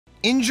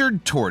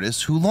Injured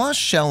tortoise who lost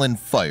shell in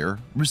fire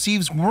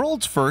receives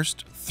world's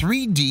first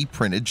 3D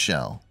printed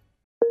shell.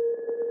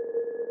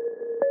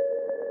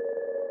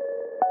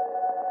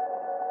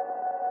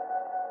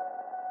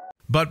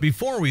 But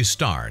before we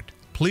start,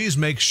 please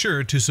make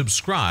sure to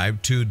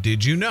subscribe to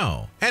Did You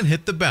Know and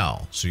hit the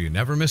bell so you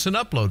never miss an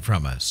upload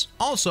from us.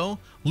 Also,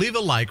 leave a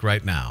like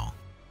right now.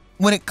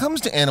 When it comes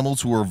to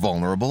animals who are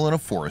vulnerable in a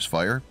forest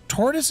fire,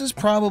 tortoises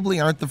probably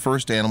aren't the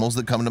first animals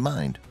that come to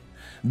mind.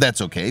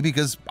 That's okay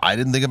because I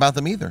didn't think about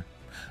them either.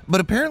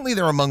 But apparently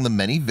they're among the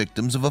many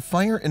victims of a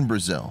fire in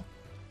Brazil.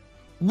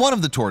 One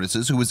of the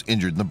tortoises who was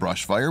injured in the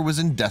brush fire was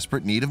in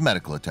desperate need of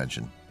medical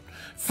attention.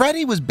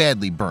 Freddy was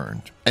badly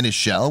burned, and his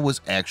shell was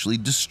actually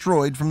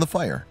destroyed from the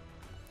fire.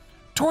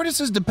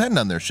 Tortoises depend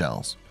on their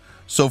shells,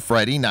 so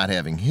Freddy not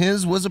having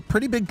his was a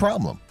pretty big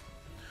problem.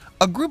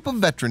 A group of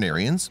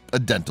veterinarians, a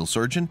dental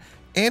surgeon,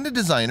 and a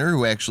designer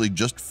who actually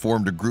just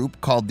formed a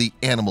group called the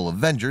Animal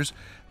Avengers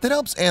that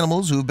helps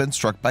animals who have been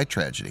struck by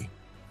tragedy.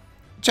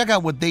 Check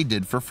out what they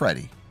did for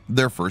Freddy,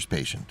 their first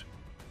patient.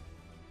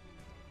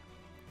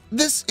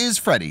 This is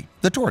Freddy,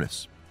 the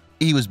tortoise.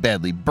 He was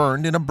badly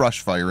burned in a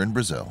brush fire in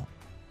Brazil.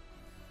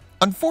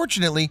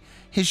 Unfortunately,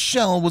 his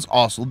shell was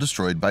also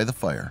destroyed by the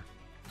fire.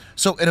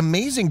 So an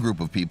amazing group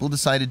of people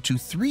decided to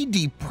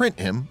 3D print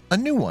him a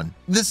new one.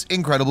 This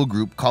incredible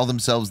group call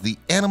themselves the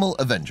Animal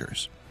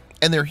Avengers,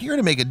 and they're here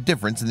to make a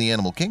difference in the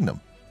animal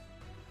kingdom.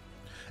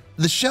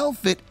 The shell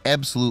fit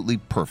absolutely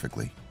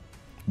perfectly.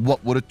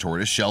 What would a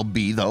tortoise shell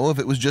be though if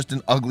it was just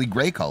an ugly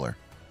gray color?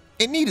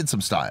 It needed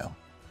some style.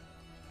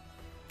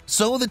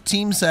 So the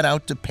team set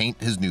out to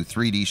paint his new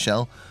 3D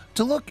shell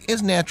to look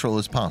as natural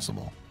as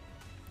possible.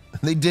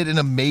 They did an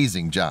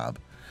amazing job.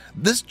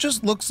 This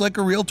just looks like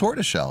a real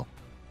tortoise shell.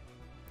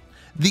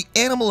 The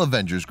Animal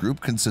Avengers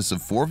group consists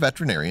of 4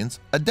 veterinarians,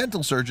 a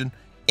dental surgeon,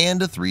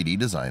 and a 3D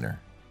designer.